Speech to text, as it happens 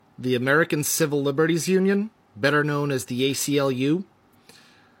the American Civil Liberties Union, better known as the ACLU,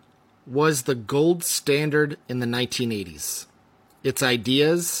 was the gold standard in the 1980s. Its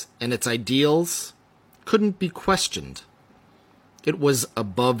ideas and its ideals couldn't be questioned. It was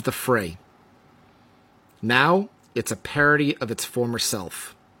above the fray. Now, it's a parody of its former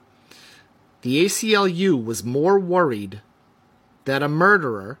self. The ACLU was more worried that a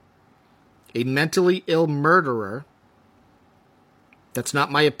murderer, a mentally ill murderer, that's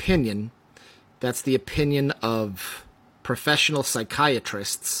not my opinion, that's the opinion of professional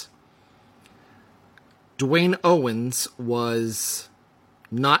psychiatrists, Dwayne Owens was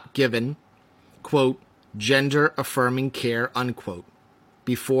not given, quote, gender-affirming care, unquote,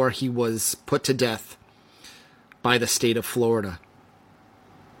 before he was put to death by the state of Florida.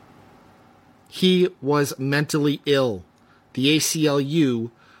 He was mentally ill. The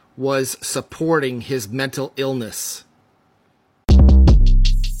ACLU was supporting his mental illness.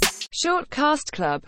 Shortcast Club